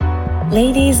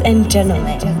Ladies and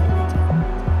gentlemen,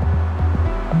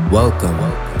 welcome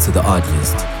to the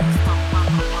Oddlist,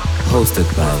 hosted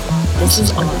by this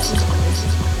is Oddlist.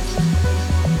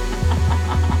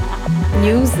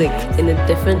 Music in a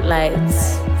different light.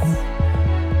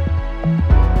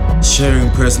 Sharing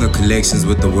personal collections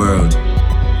with the world.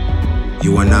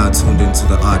 You are now tuned into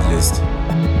the Oddlist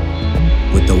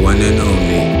with the one and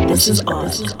only. This is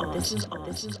Odd.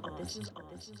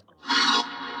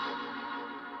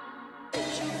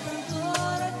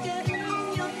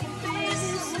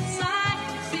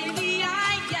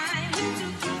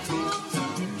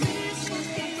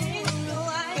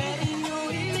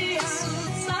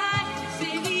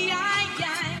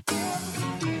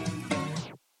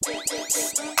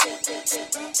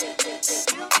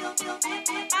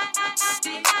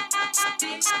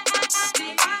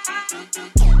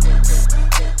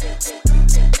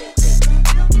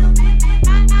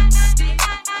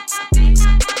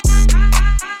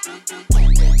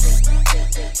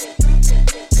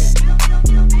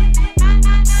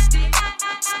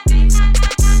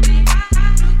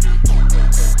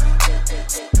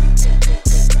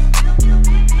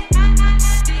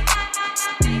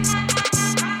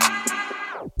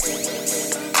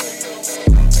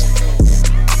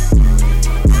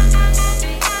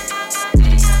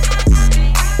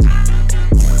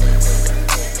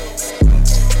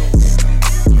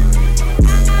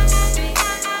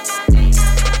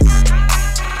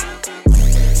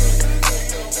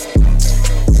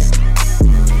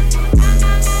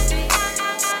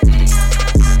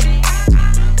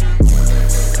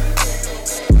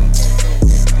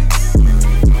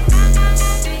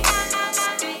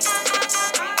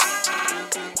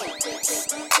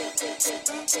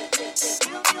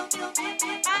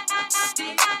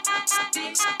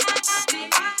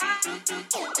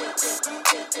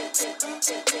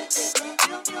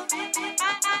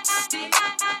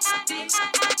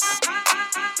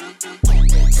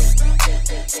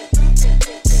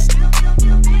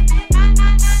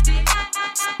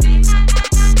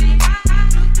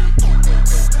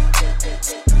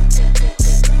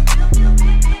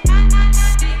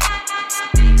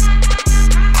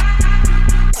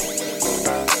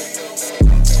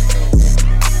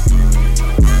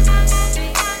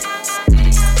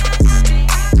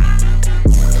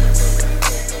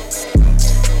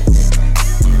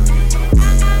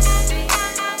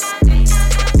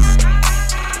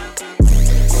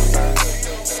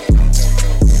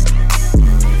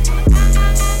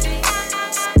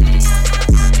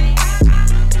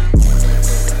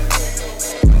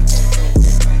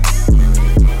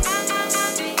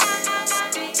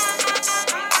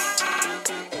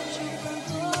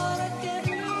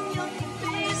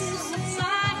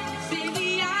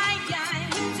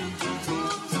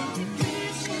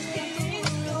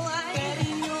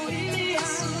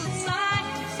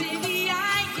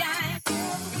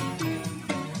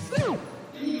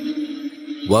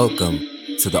 Welcome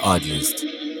to the Oddlist.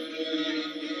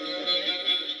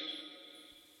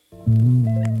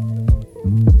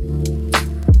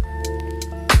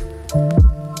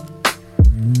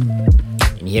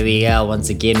 And here we are once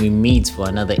again. We meet for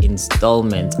another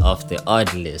installment of the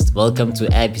Oddlist. Welcome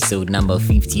to episode number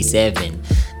 57,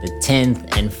 the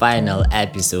 10th and final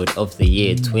episode of the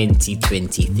year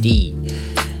 2023.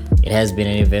 It has been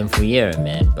an eventful year,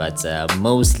 man, but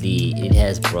mostly it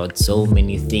has brought so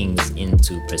many things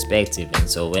into perspective. And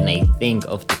so when I think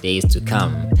of the days to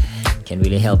come, it can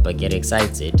really help but get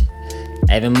excited.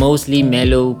 I have a mostly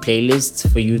mellow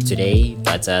playlist for you today,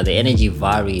 but the energy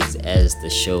varies as the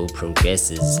show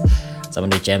progresses. Some of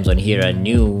the jams on here are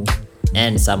new,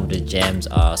 and some of the jams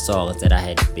are songs that I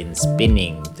had been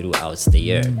spinning throughout the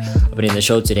year. Opening the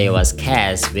show today was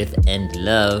Cass with And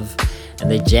Love. And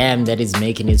the jam that is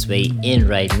making its way in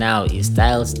right now is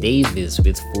Styles Davis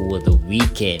with For the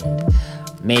Weekend.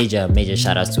 Major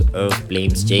shout outs to Earth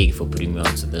Blames Jake for putting me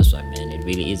onto this one, man. It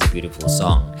really is a beautiful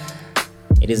song.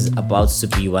 It is about to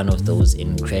be one of those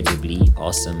incredibly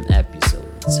awesome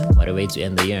episodes. What a way to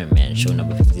end the year, man. Show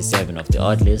number 57 of the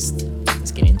Oddlist.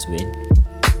 Let's get into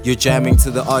it. You're jamming to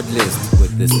the Oddlist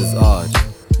with This Is Odd.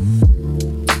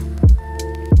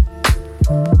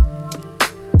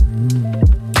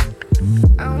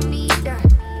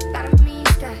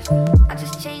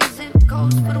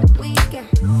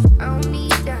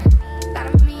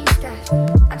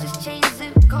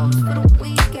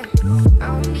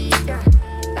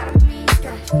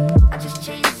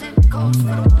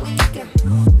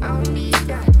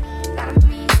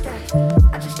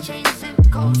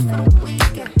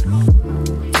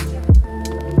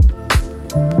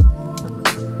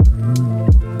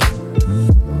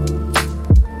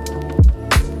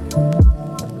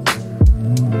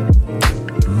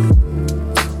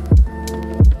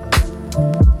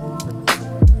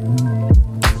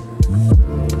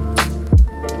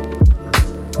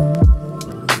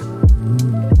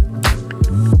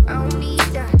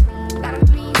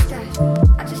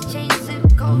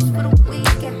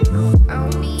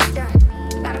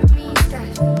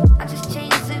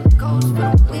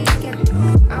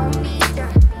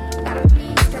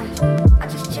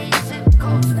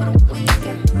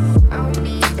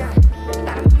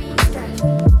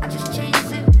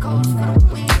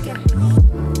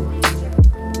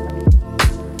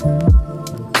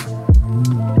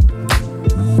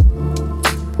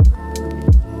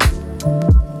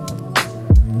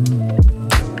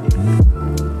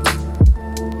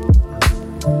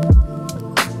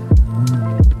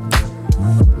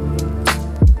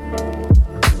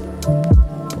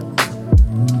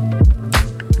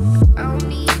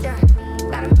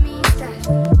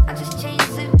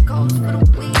 goals for the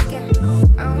weekend.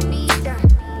 I don't need that,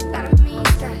 gotta mean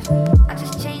that. I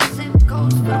just change zip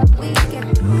codes for the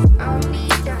weekend. I don't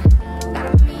need that,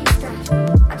 gotta mean that.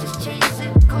 I just change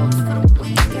zip codes for the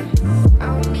weekend. I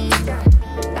don't need that,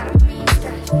 gotta mean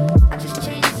that. I just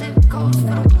change zip codes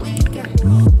for the weekend.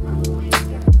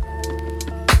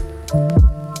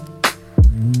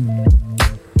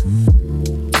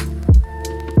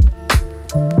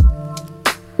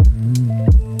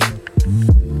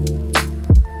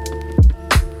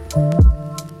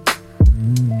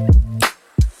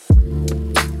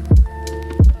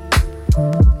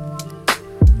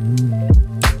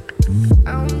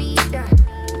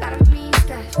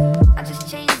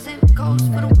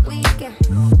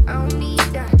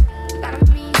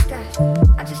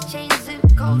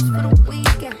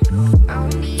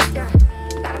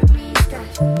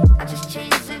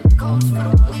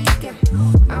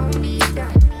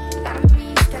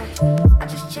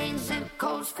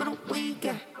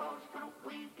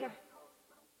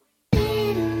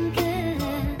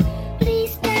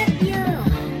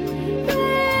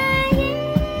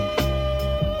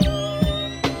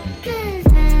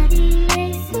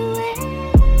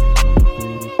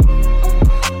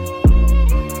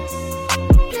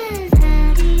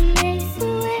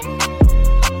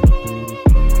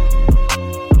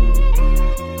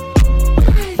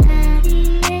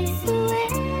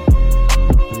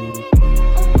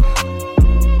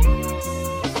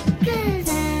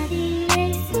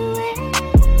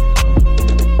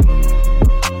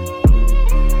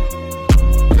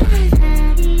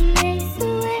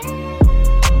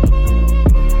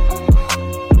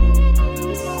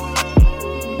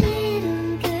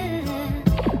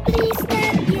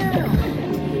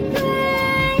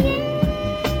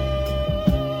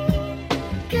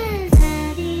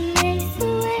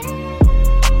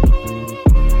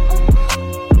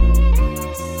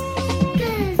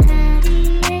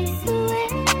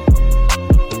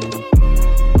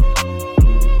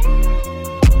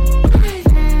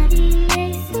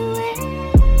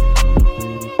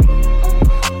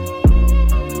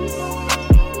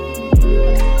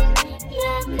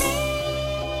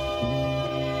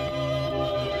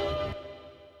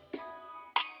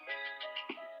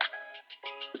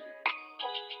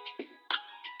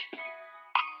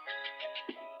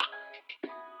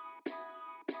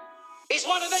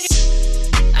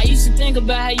 I used to think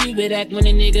about how you could act when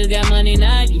a nigga got money.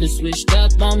 Now you done switched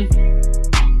up on me.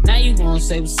 Now you gon'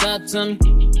 say what's up to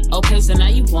me. Okay, so now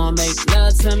you wanna make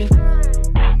love to me.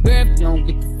 Girl, if you don't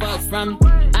get the fuck from me,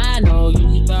 I know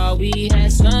you thought we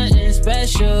had something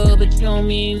special, but you don't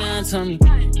mean nothing to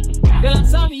me. Girl, I'm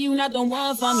sorry you not the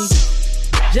one for me.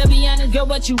 Just be honest, girl,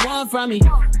 what you want from me.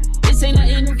 This ain't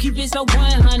nothing new, keep it so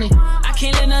 100. I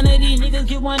can't let none of these niggas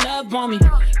get one up on me.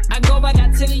 I go back, I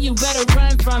tell you better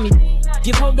run from me.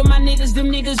 Give hope to my niggas,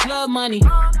 them niggas love money.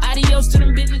 Adios to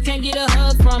them bitches, can't get a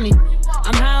hug from me.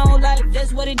 I'm high on life,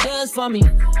 that's what it does for me.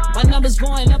 My numbers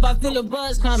going up, I feel a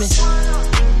buzz coming.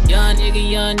 Young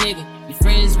nigga, your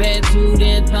friends bad too,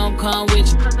 then don't come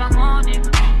with you.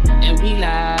 And we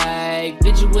like,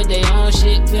 bitches with their own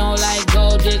shit, we don't like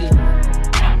gold diggers.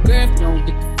 Girl, if you don't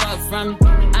get the fuck from me,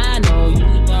 I know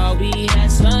you thought we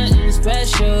had something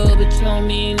special, but you don't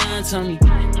mean nothing to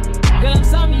me. Girl, I'm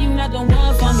sorry you not the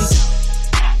one for me.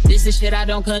 This is shit I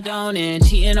don't condone in.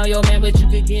 Cheating on your man, but you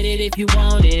could get it if you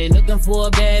want it. Looking for a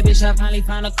bad bitch, I finally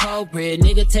found a culprit.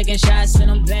 Nigga taking shots, send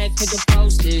them back, pick a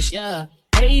postage, yeah.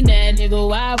 Hey, that nigga,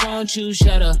 why won't you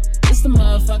shut up? It's the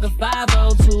motherfucker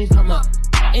 502, come up.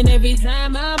 And every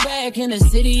time I'm back in the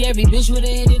city, every bitch with a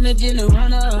hit in the gym to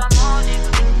run up.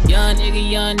 Young nigga,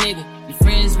 your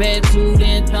friends bad too,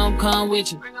 then don't come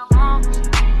with you.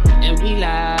 And we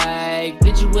like,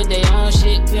 bitches with their own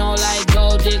shit, we don't like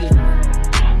gold diggers.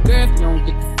 Girl, if you don't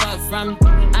get the fuck from me,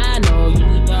 I know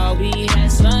you thought we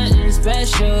had something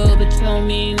special, but you don't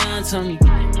mean nothing to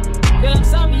me. Girl, I'm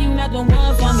sorry you not the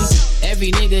one for me.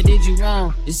 Every nigga did you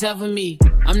wrong, except for me.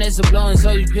 I'm next to blowing,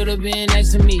 so you could've been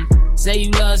next to me. Say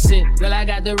you love sick, girl, I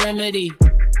got the remedy.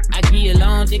 I give you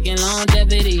long dick and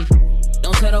longevity.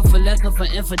 Don't settle for less or for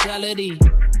infidelity.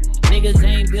 Niggas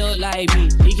ain't built like me.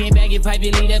 He came back and pipe,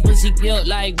 you leave that pussy killed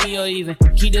like me. Or even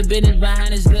keep the business behind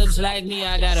his lips like me.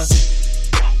 I got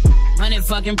 100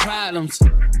 fucking problems.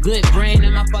 Good brain,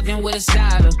 am I fucking with a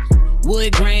style?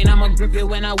 Wood grain, I'ma grip it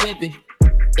when I whip it.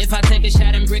 If I take a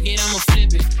shot and brick it, I'ma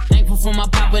flip it. Thankful for my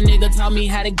papa, nigga taught me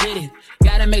how to get it.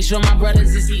 Gotta make sure my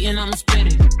brothers is eating, I'ma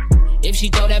spit it. If she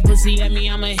throw that pussy at me,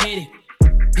 I'ma hit it.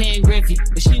 Paying Griffey,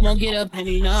 but she won't get a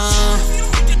penny, no.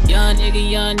 Young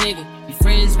nigga, your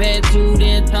friends bad too,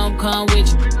 then don't come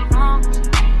with you.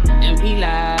 And we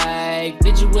like,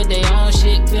 bitches with their own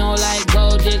shit, we don't like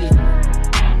gold diggers.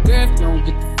 Girl,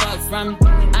 from me.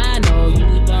 I know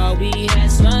you thought we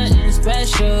had something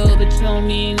special, but you don't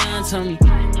mean nothing to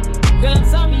me. Girl,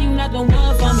 tell me you not the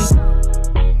one for me.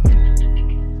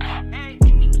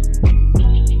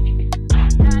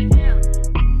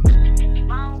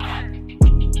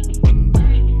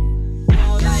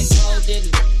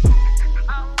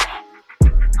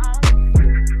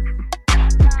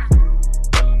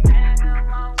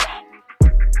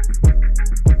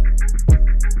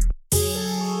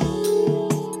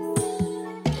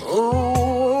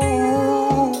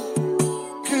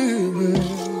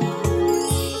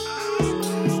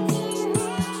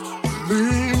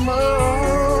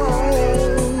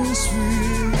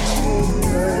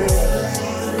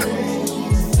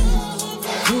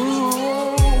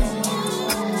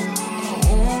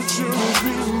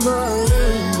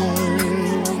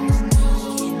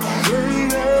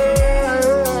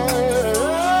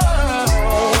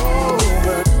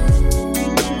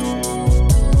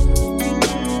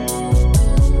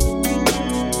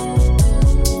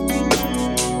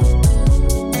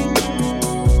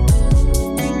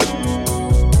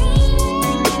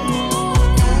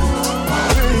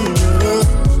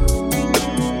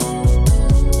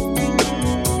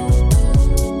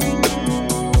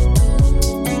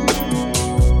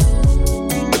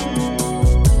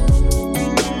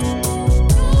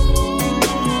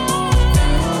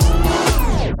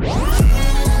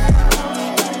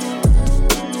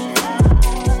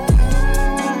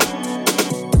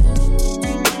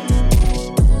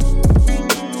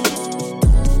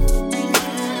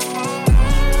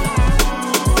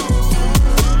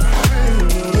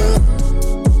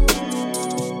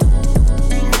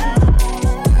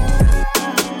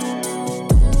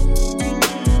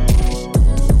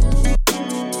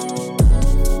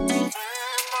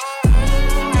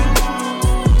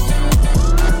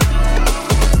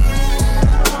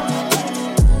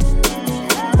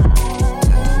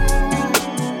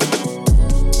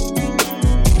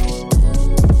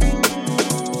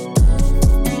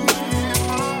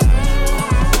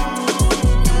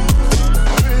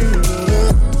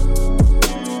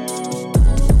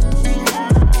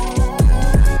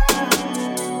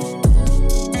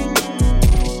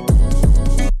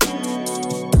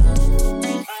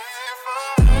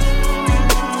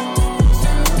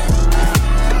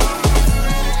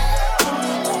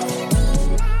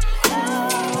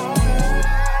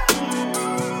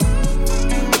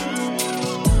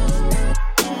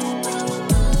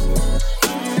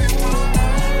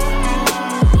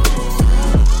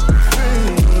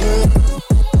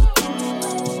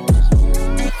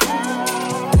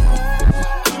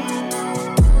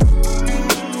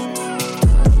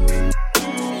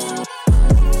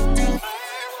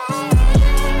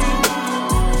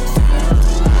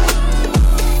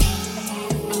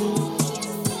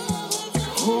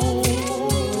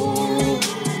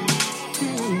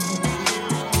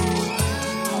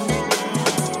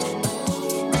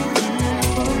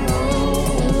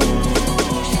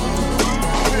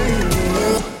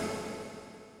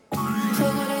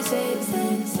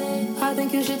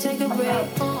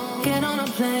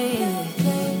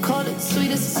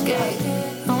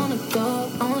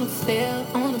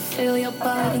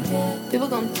 People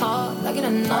gon' talk like it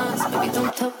or not, baby,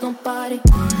 don't tell nobody.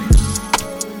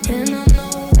 And I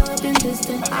know I've been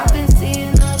distant, I've been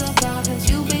seeing other guys,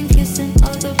 you've been kissing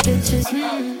other bitches.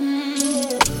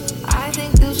 I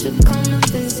think you should come and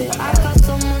visit. I got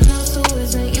someone else who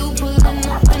isn't. You pulling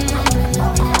up in a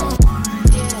minute.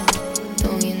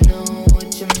 Don't you know what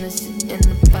you're missing in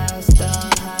the five-star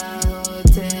high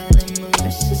hotel in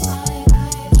Mauritius?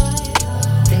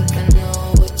 Think I know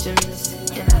what you're missing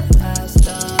in the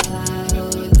five-star high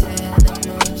hotel in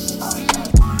Mauritius.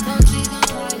 Don't even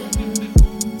hide it.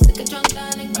 Sick of drunk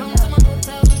dining, come to my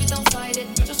hotel, baby, don't fight it.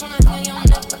 Just wanna hear your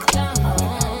neck down.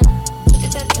 Look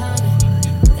at that timing.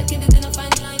 That kid is in a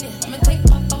fine line. I'ma take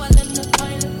pop, I let him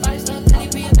find it. Five-star teddy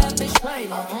be a bad bitch, right?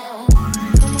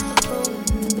 Come on the road,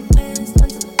 took the bands down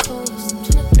to the coast. I'm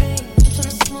tryna drink, I'm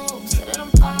tryna smoke, set it on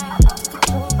fire. Took a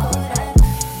cold night.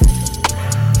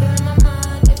 You're in my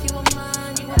mind, if you were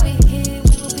mine, you would be here,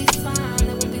 we would be fine.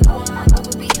 There would be wine, we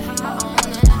would be high on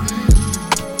that.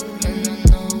 And I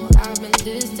know I've been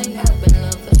distant, I've been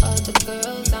loving other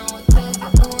girls. I won't tell you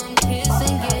who I'm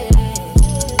kissing, yeah.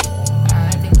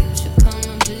 I think you should come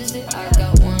and visit. I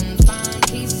got one fine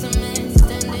piece of man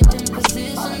standing in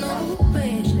position. Oh,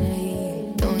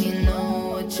 baby, don't you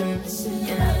know what you're missing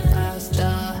in a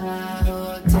five-star high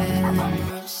hotel in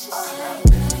Mauritius?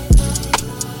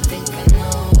 Think I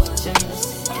know what you're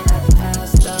missing in a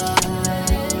five-star high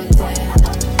hotel in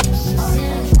Mauritius.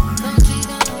 Don't you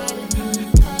gonna hide it?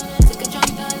 Take a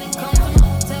drunk dining, come to my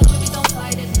hotel, baby, don't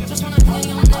fight it. Just wanna hear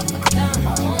your neck.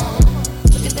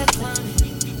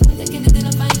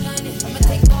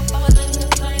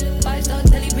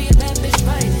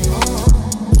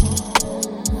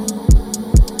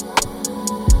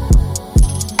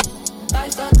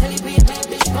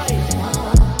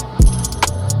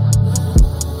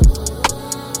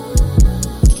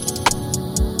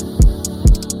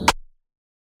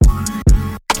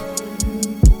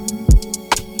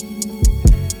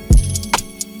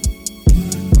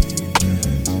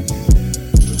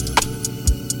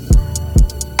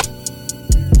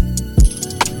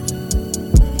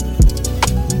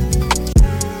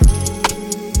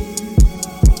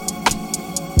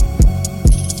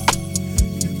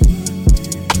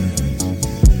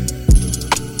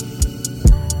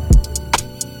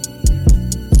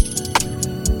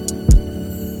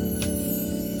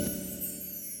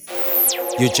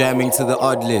 You're jamming to the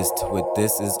Odd List with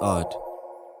This Is Odd.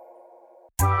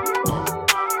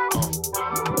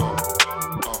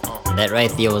 That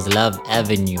right there was Love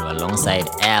Avenue alongside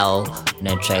Al in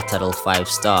a track titled 5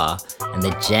 Star. And the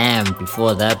jam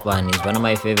before that one is one of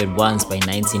my favorite ones by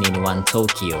 1981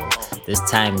 Tokyo. This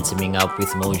time teaming up with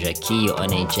Moja Key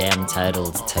on a jam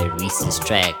titled Tyrese's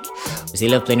Track. We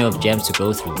still have plenty of jams to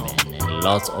go through, man, and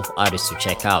lots of artists to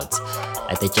check out.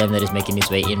 At the jam that is making its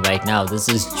way in right now, this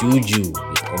is Juju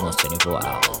with Almost 24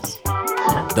 Hours.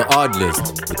 The Odd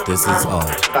List with This Is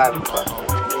Odd.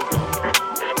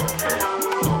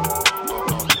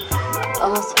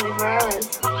 Almost 24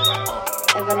 hours.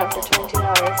 I've been up for 22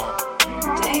 hours.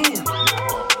 Damn.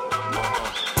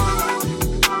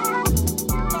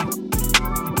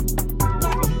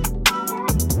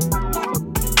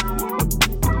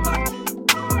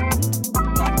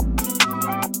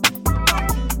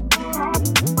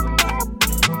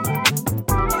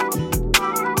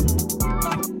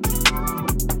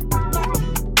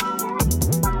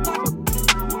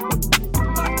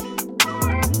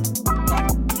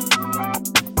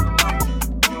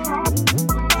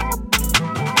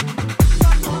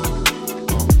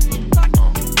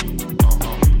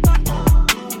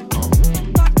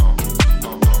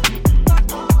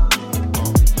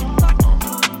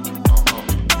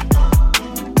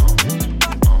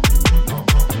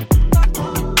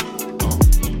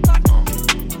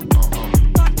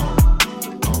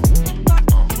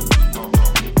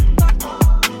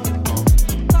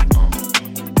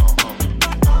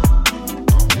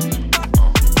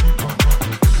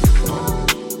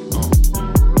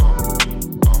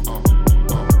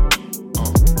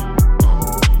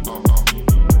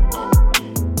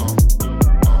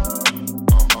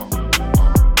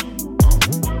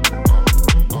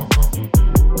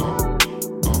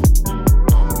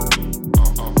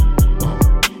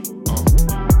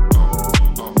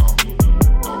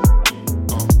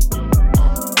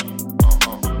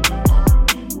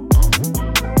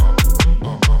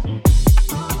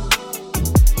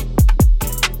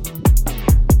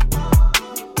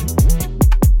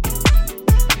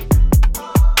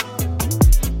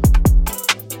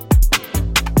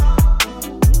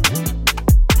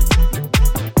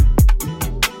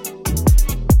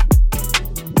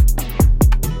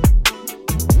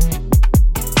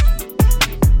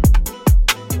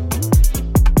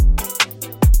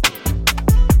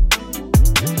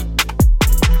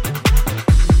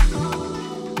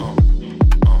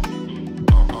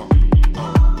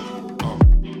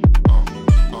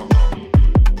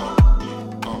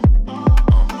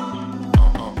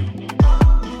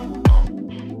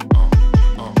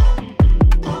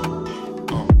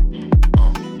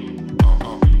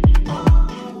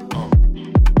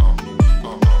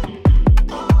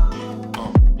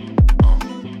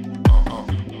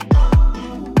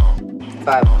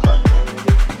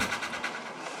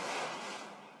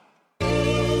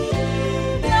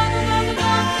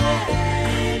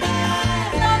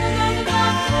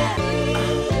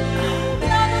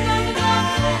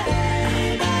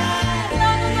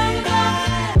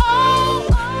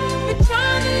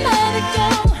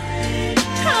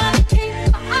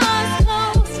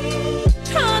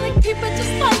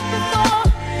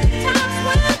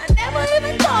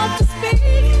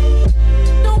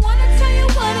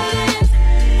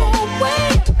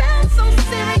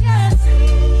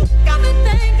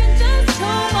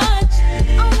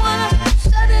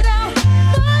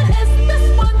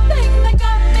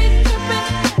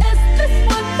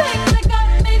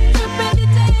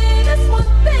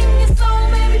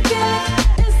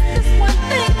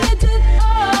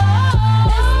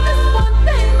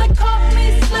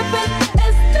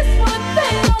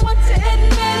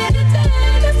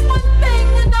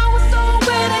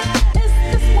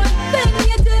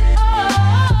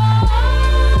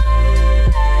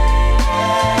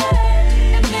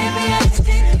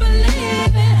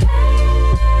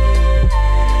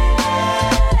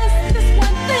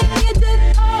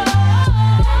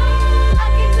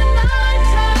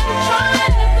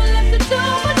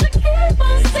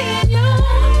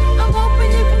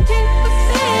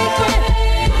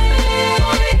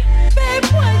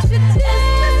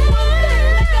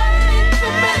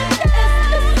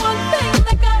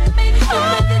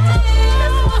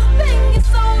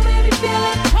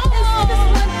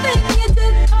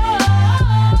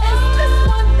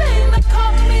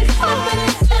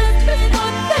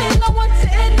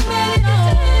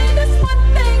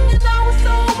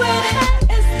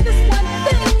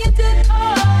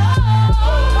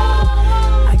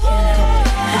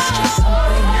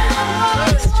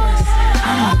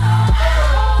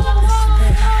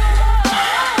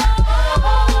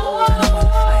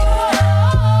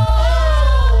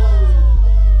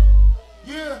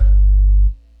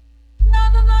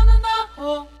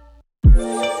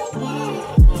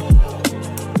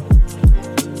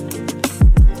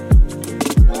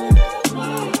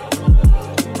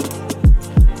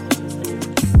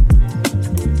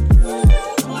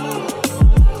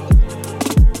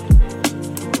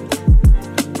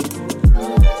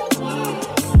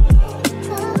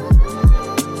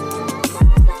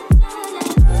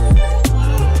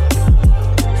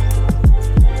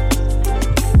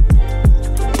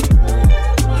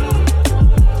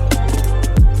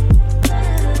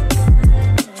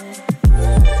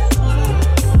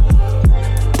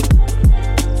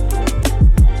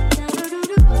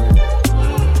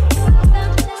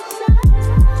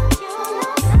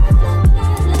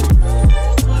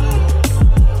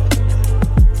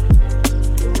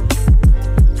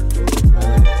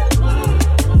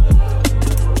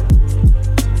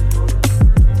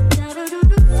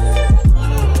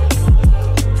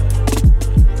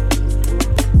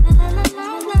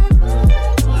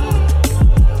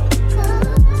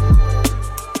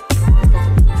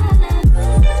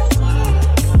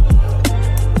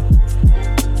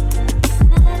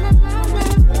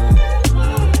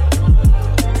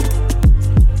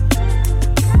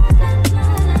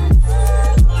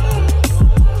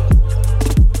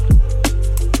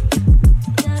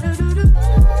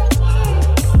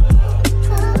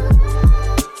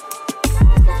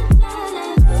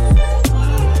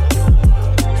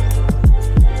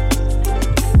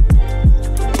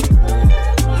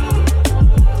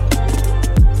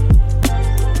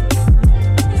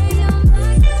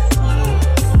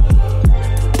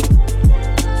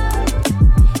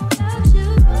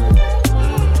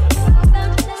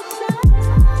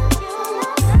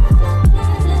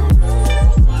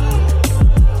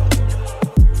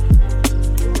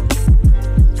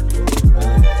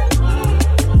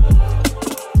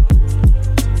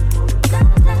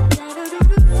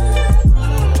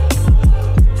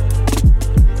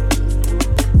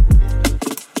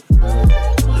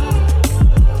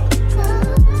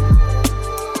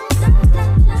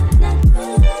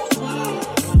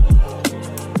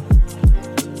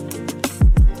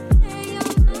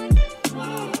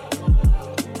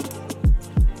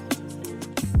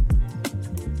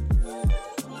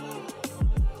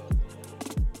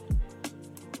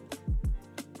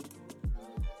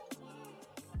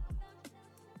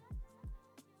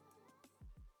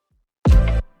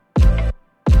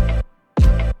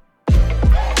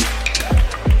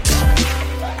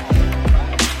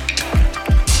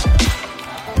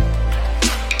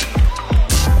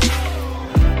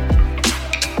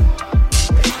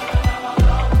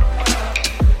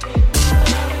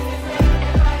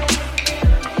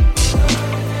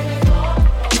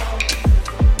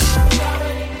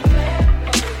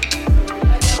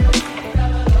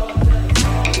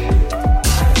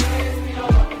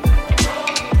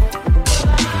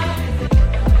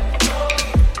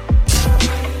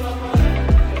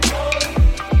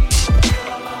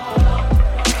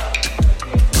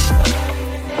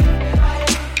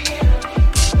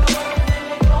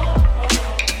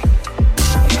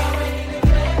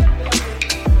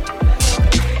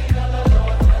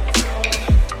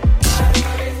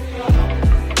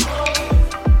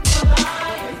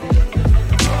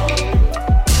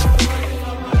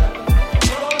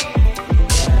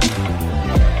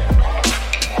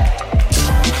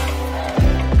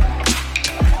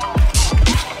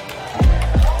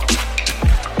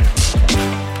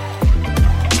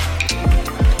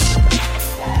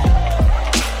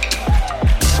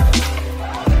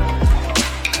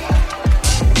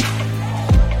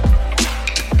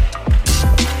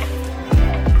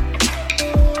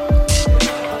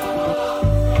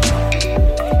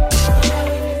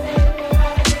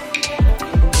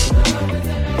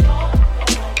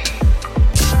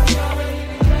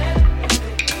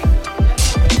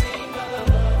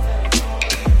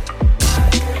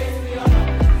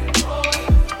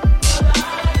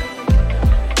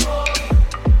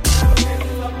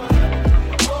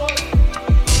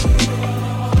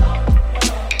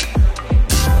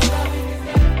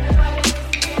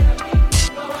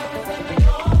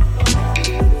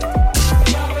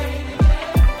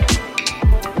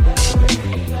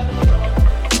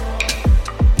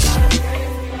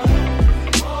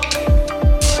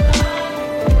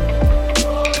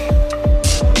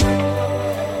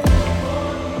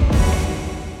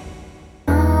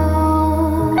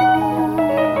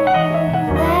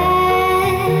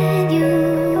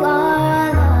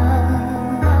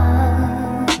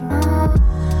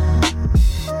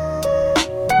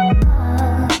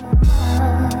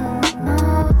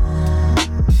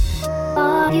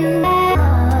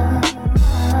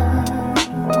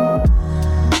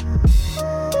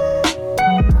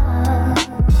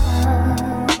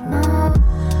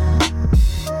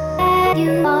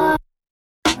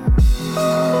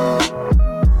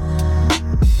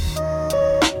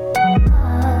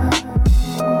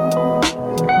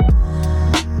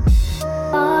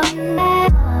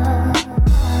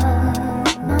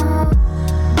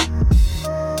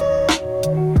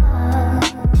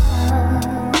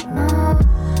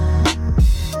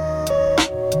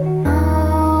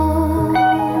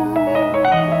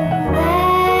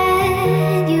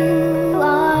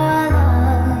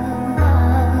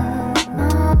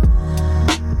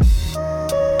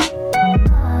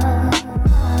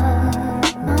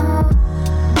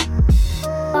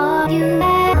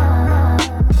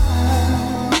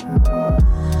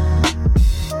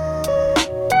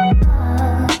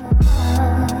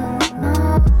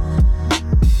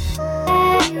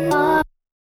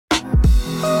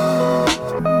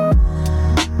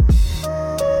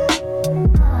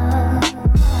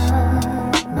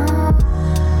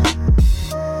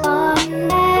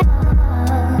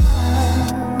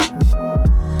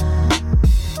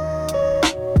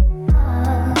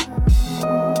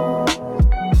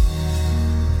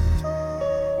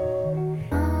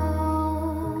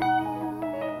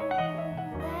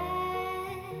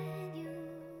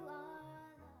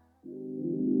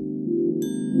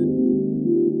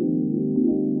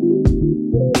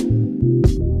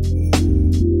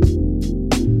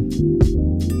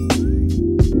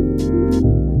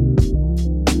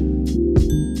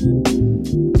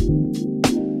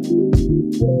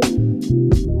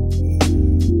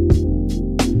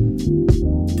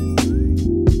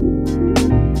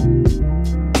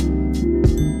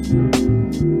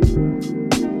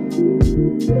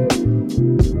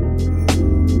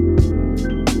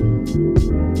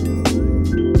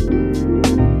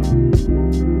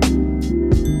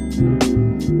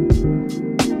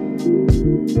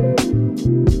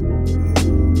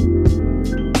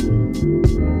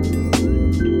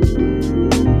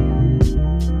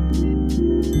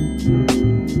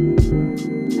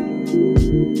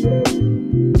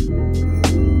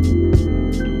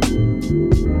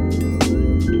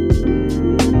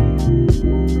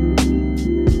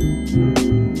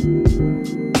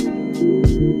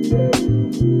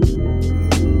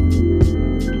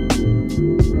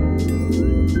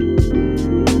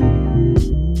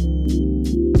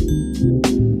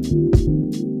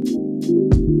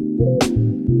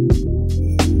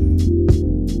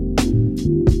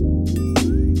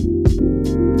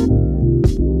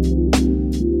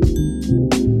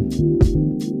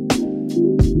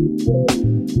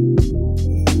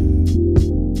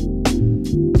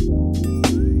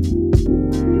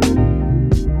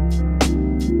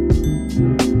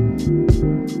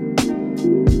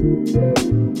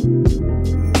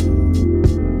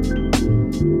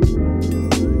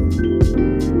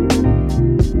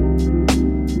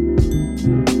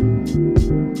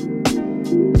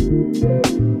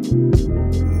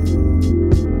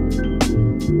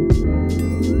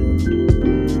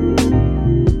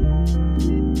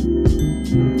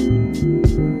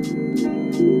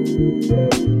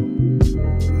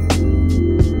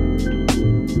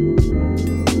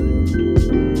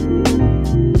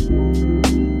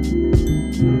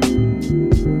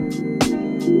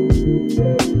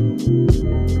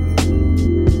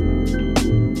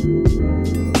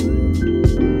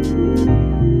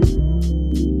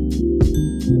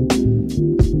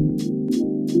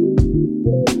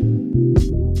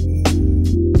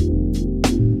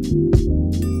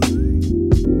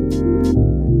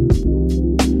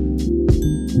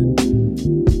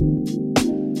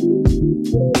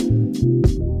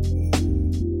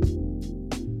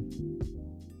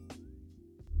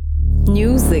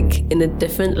 Music in a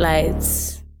different light.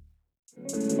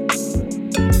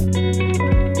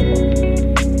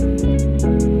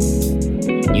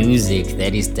 Music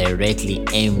that is directly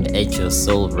aimed at your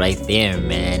soul right there,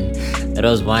 man. That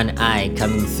was One Eye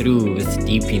coming through with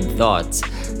Deep in Thoughts.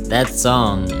 That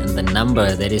song and the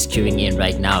number that is queuing in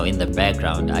right now in the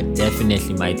background are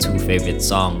definitely my two favorite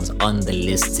songs on the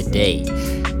list today.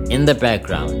 In the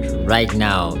background right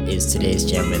now is today's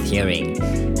Jam with Hearing,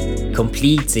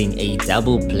 completing a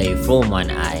double play from One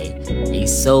Eye, a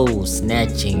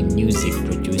soul-snatching music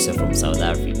producer from South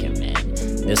Africa, man.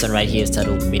 This one right here is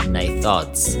titled Midnight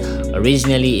Thoughts.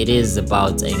 Originally, it is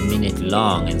about a minute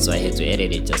long, and so I had to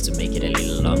edit it just to make it a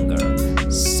little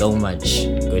longer. So much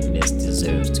goodness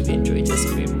deserves to be enjoyed just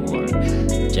a bit more.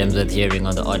 Gems with Hearing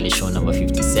on the Oddlist show number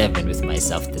 57 with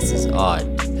myself. This is Odd.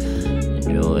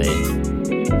 Enjoy.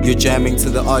 You're jamming to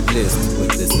the Oddlist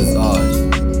with This Is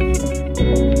Odd.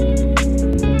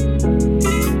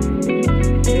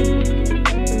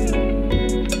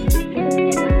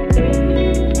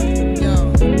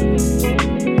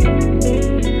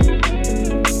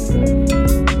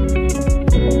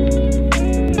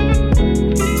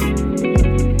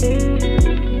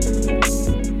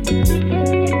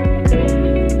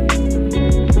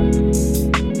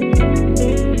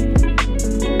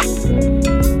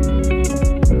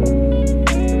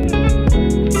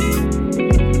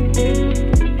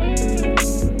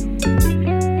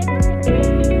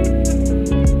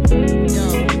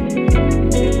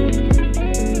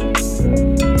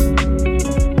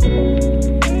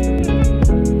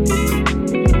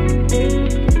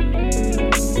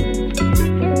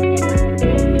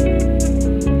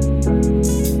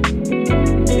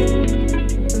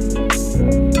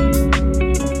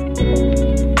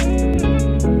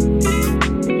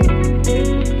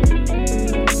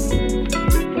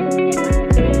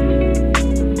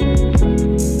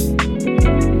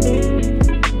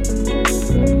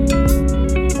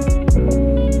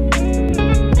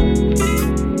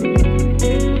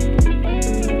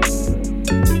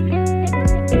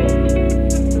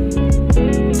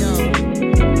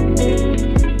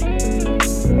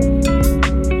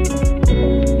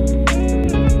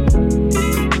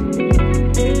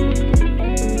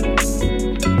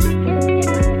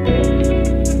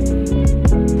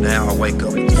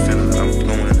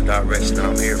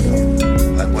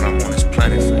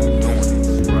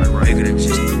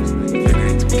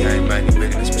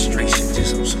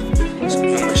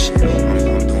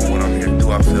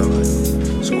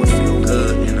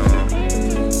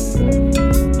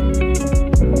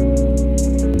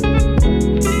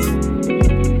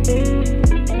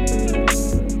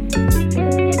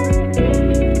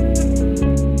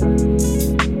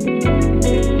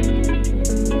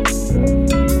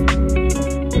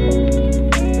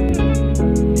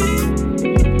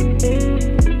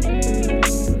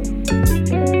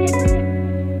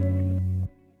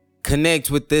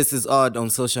 Connect with This Is Odd on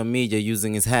social media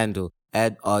using his handle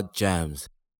 @OddJams.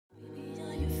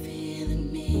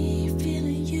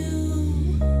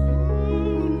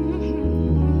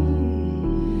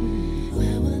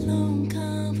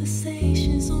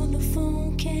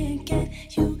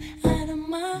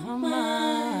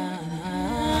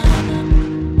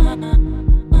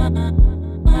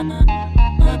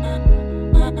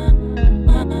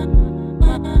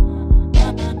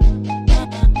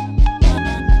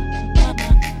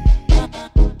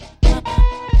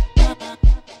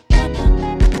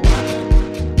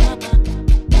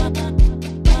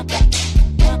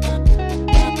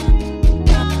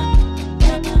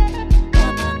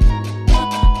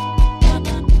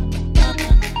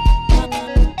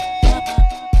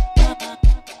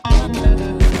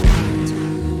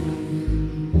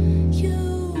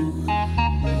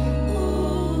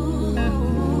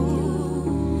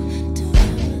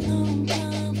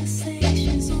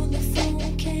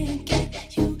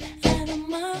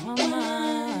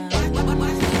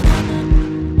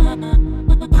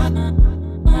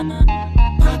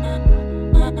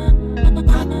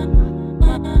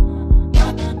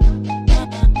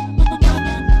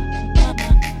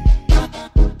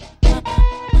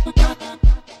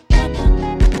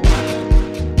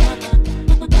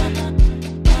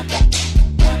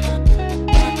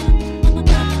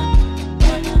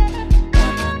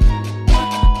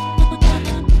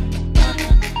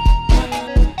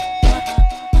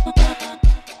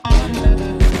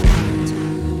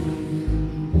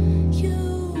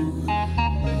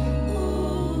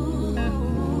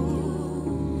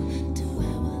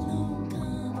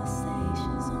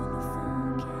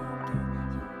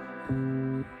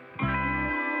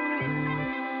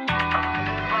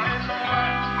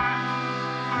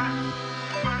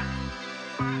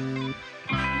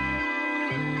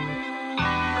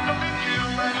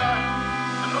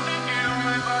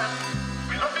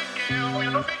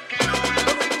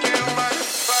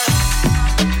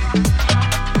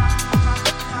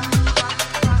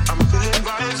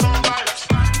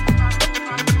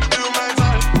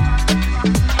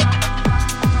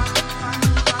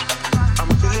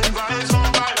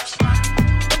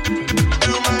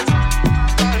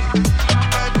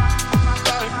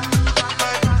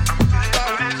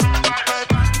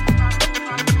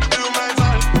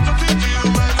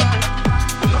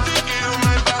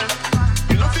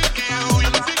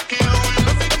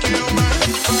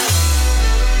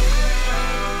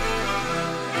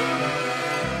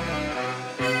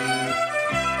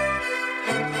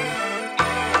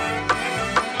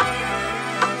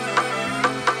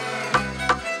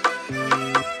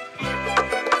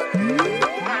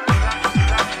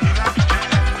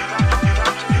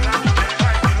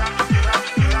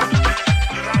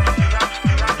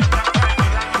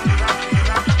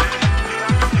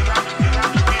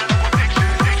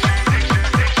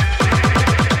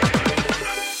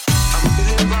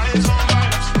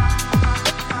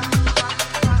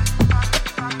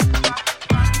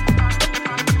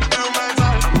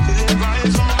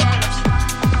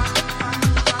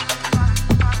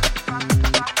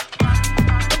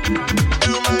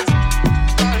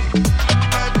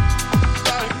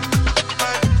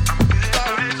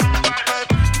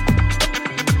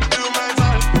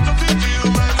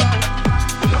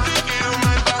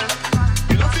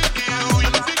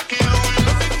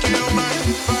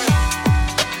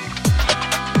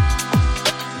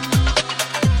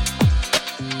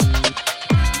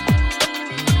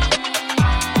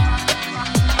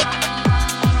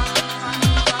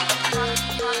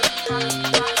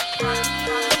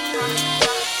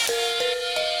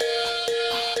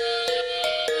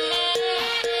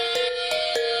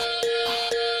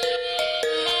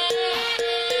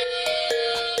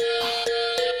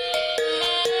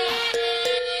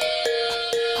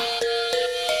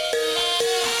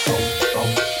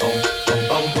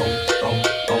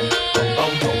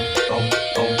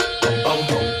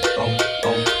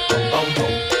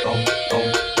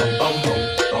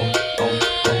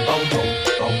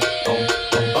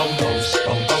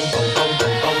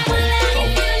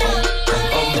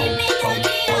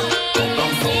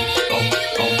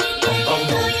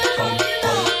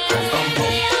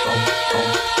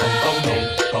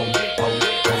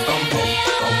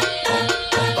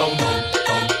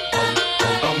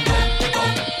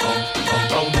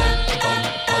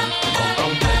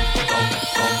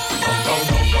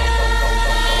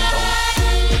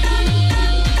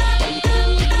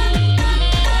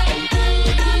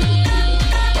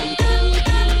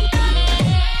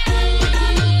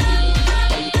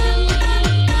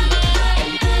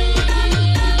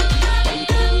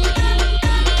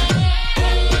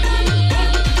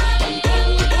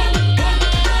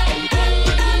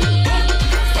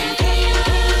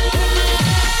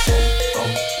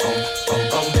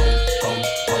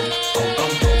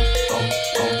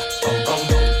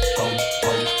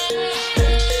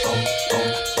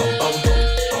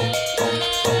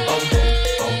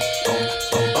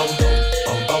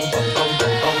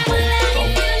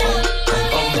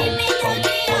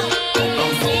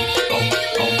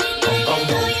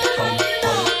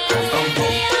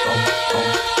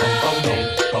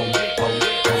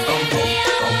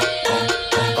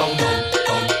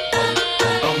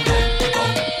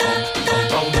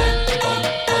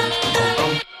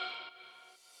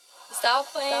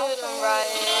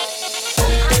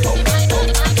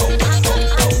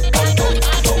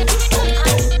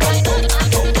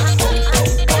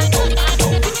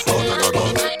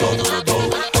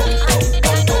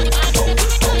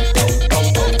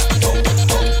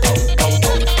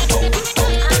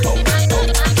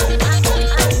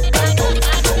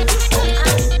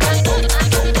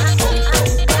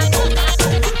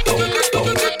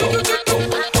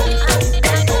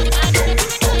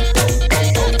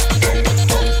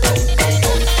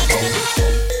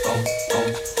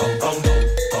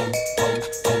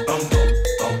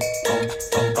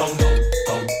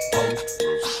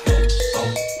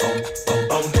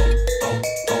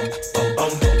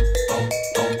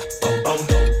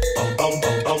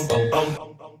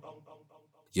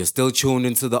 still tuned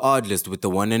into the Odd List with the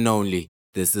one and only.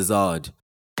 This is Odd.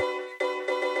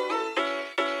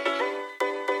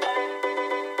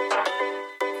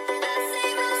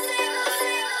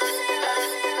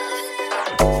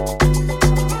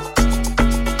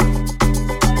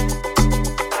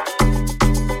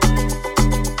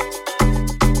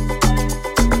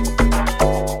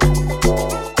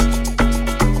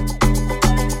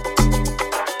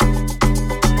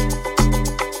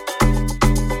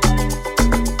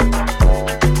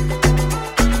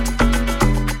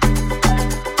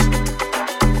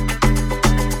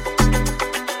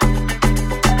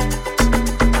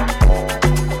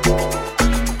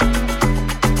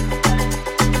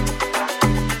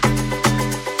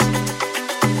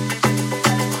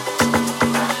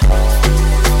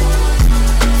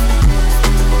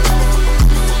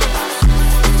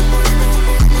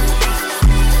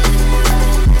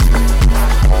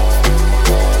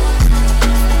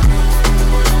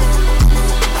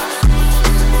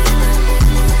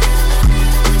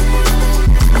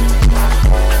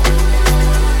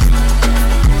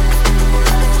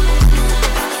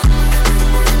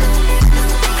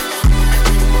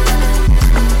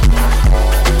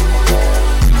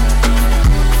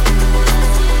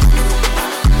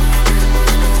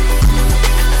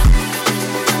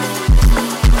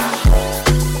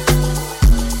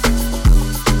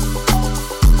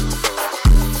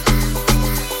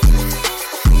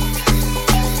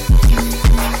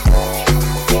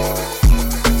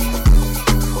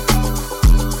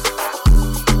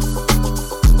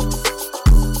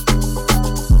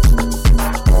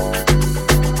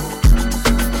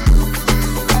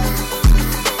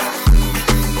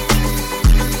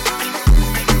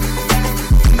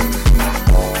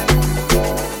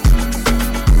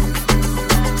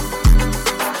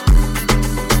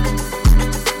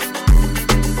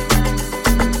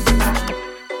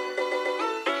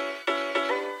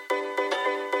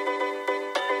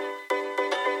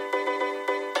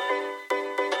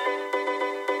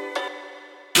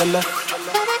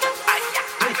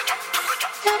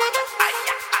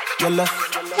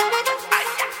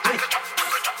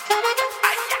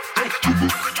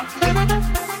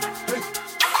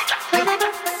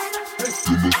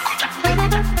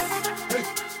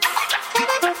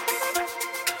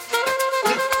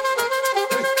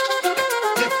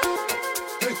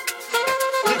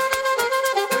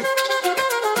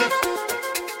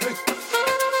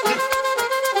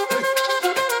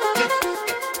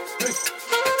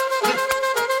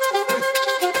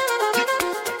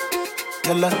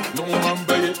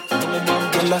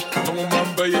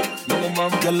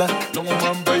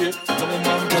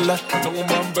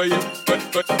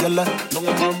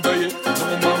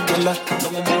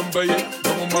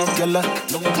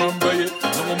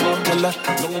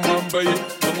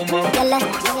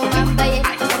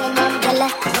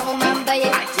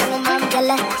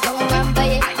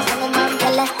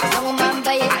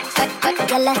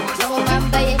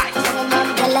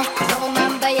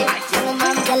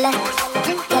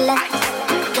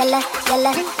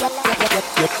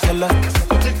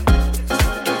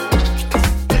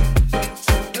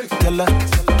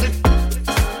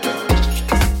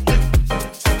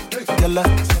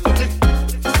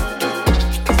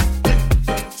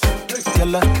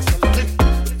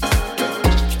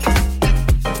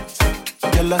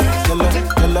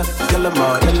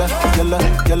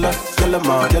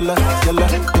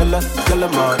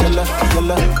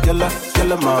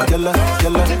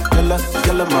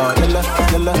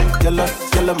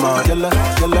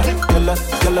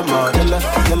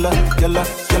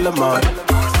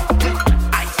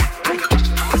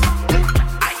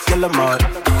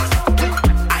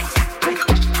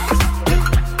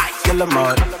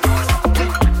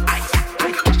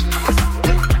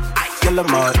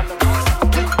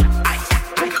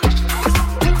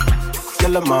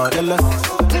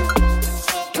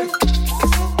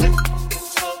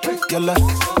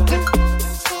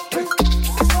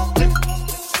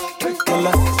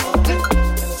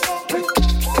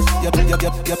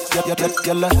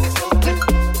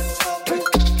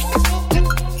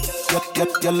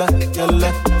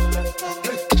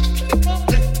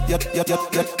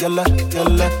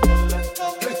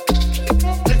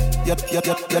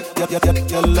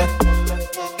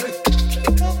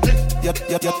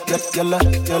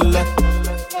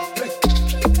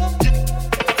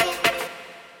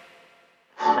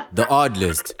 The Odd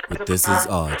List with This Is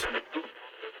Odd.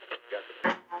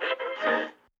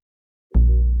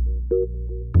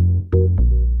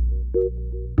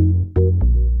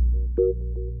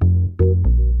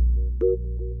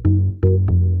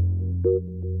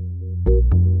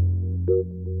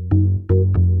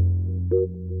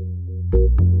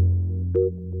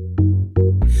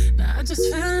 I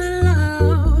just fell in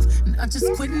love, and I just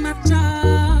quit my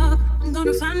job. I'm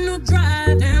gonna find no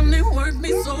drive. Damn, they work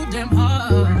me so damn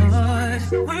hard.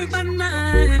 Work by 9,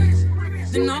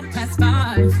 then off past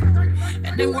 5.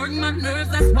 And they work my nerves,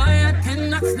 that's why I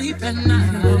cannot sleep at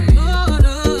night.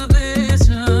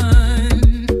 Motivation,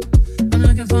 I'm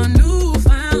looking for a new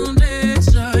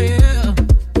foundation, yeah.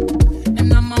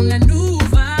 And I'm on that new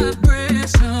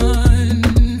vibration.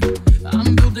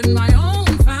 I'm building my own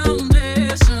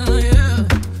foundation, yeah.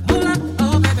 Hold up,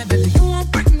 oh baby, baby, you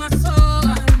won't break my soul.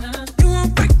 You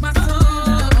won't break my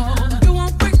soul. You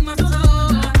won't break my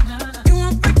soul. You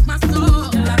won't break my soul.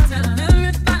 I tell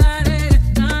everybody,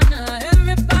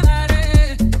 everybody,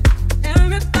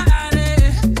 everybody,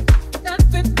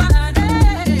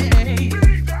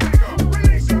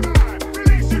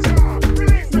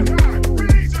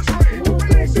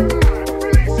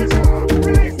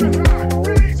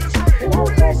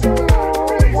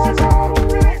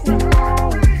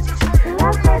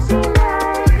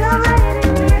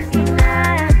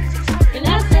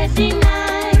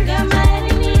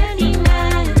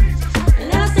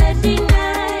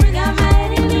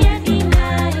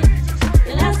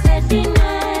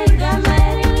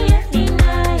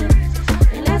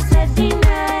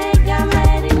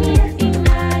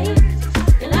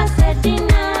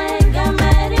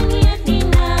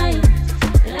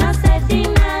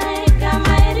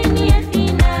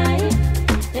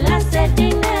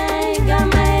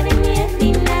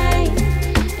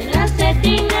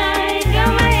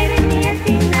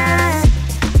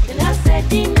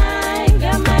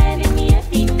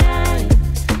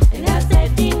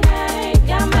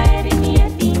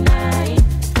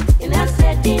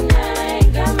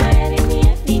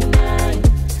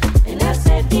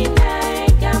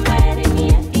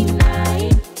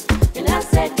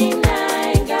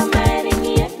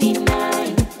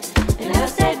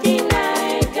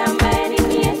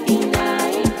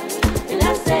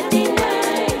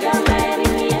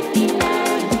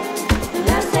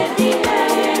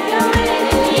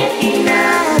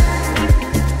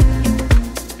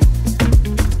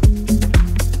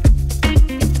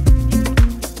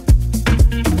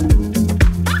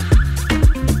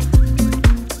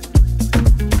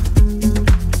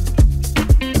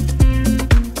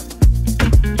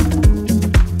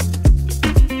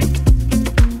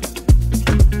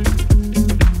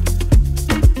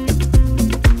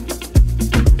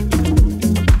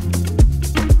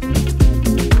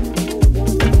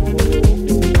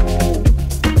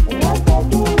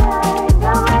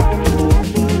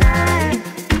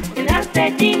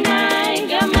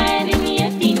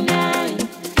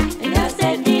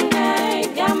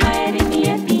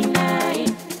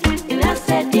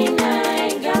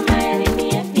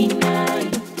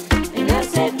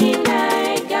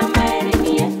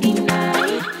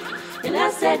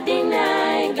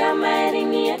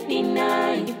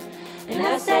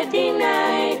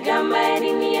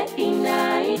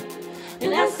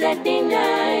 said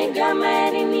deny, got my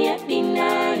head in the air,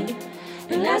 deny.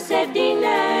 And I said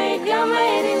deny, got my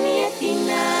head in the air,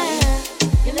 deny.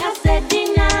 And I said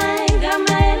deny,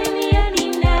 got my head in the air,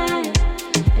 deny.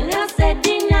 And I said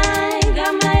deny,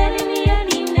 got my head in the air,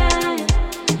 deny.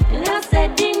 And I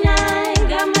said deny,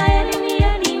 got my head in the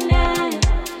air, deny.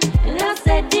 And I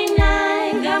said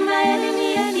deny, got my head in the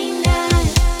air, deny.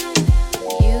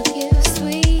 You give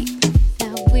sweet so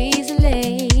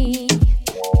easily.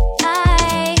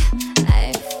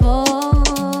 I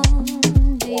fall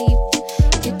deep.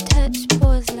 Your touch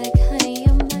pours like honey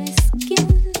on my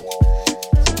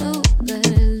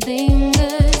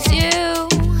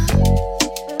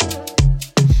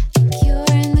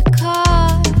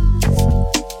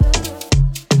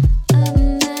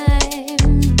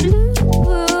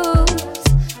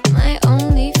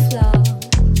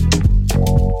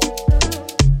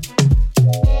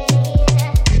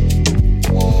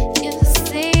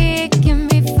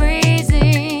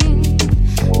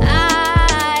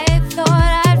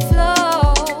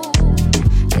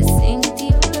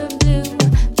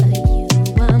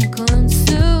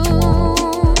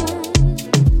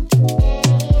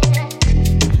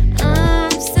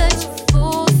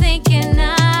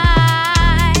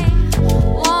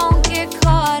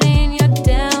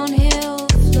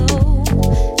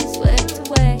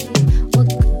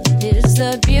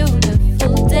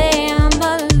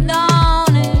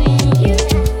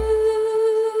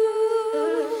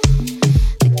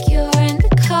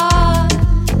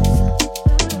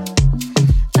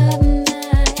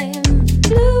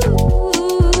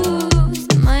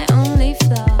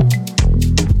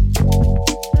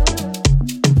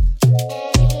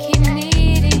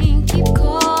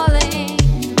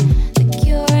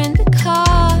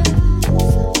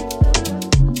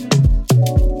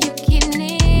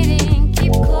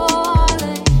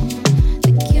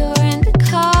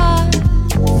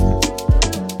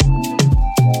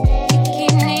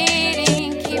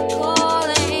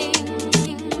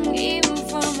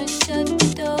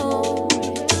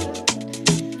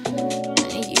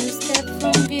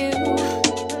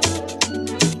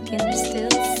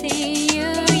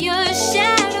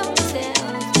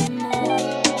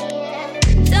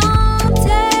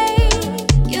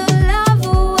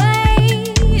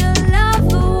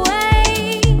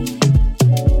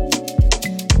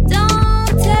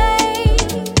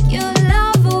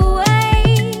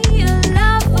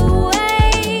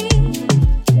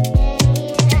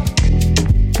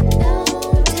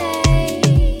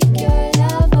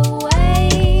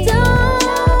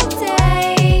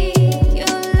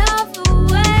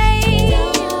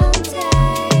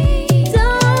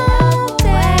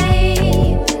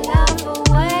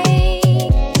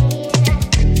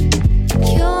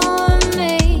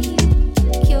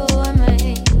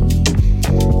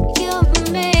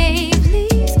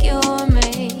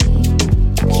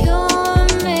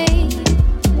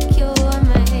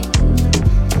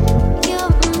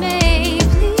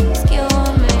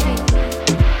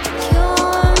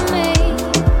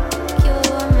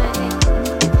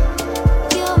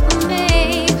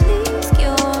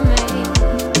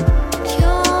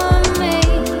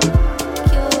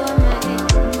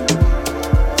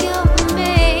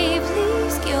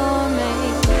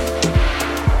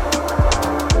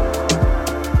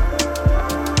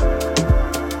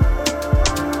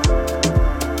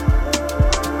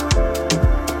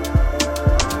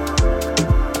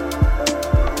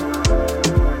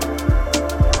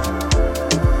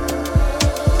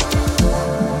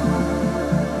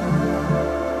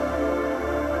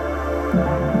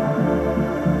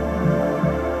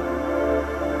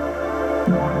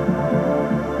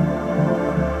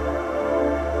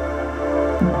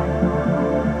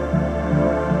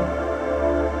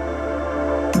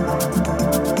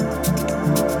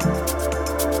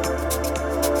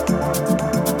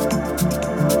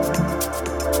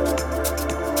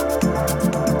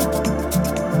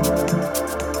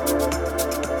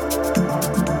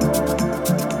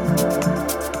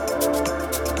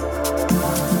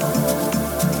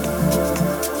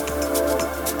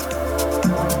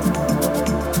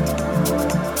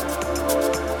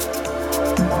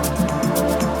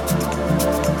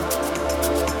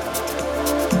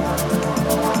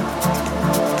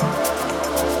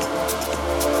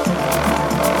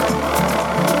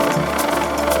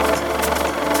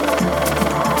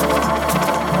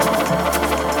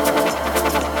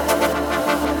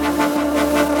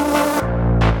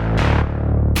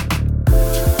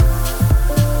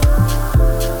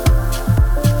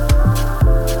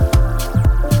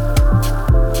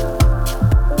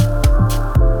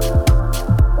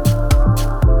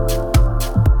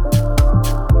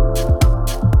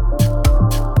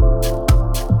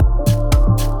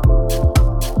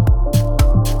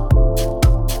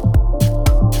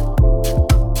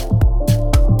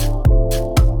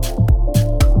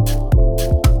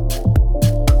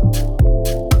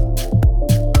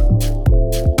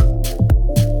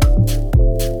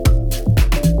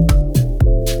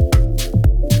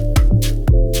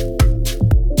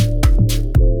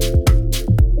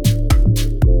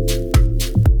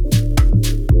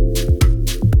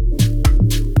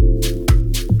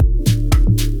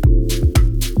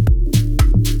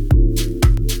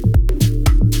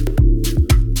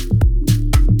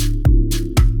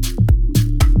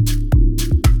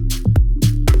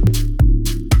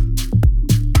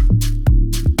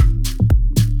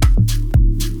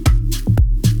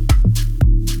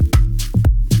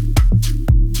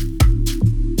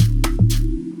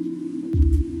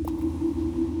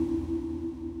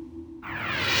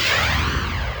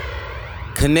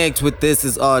Connect with This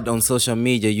Is Odd on social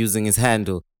media using his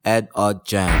handle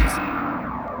 @OddJams.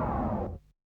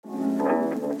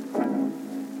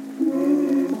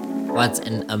 What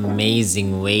an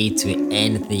amazing way to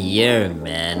end the year,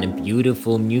 man.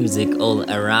 Beautiful music all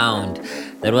around.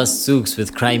 That was Sooks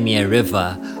with Crimea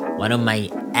River, one of my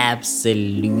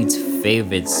absolute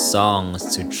favorite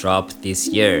songs to drop this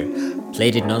year.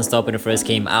 Played it non-stop when it first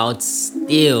came out,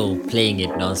 still playing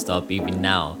it non-stop even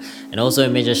now. And also a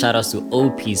major shout out to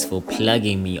OPs for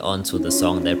plugging me onto the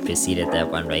song that preceded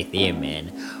that one right there, man.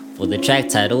 For the track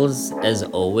titles, as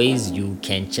always, you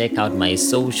can check out my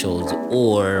socials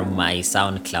or my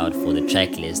SoundCloud for the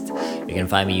track list. You can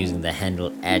find me using the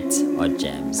handle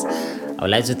 @OddJams. I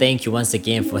would like to thank you once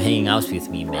again for hanging out with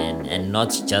me, man, and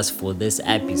not just for this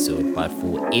episode, but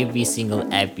for every single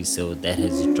episode that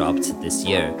has dropped this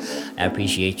year. I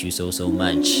appreciate you so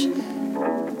much.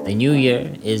 The new year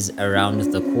is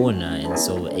around the corner, and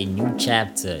so a new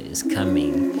chapter is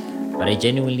coming. But I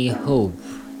genuinely hope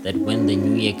that when the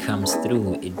new year comes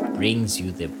through, it brings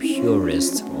you the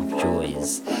purest of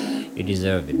joys. You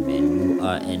deserve it, man. You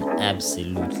are an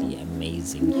absolutely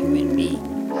amazing human being.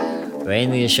 We're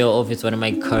ending the show off with one of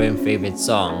my current favorite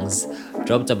songs,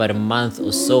 dropped about a month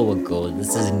or so ago.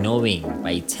 This is Knowing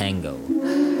by Tango.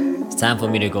 It's time for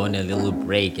me to go on a little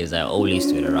break, as I always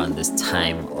do it around this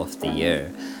time of the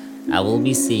year. I will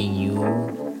be seeing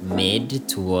you mid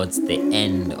towards the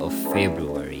end of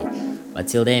February. But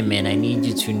till then, man, I need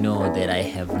you to know that I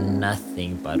have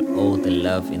nothing but all the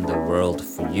love in the world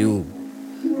for you.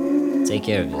 Take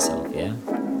care of yourself, yeah?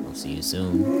 I'll see you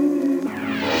soon.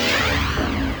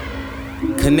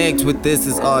 Connect with This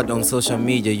Is Odd on social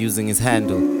media using his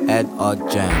handle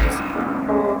 @OddJams.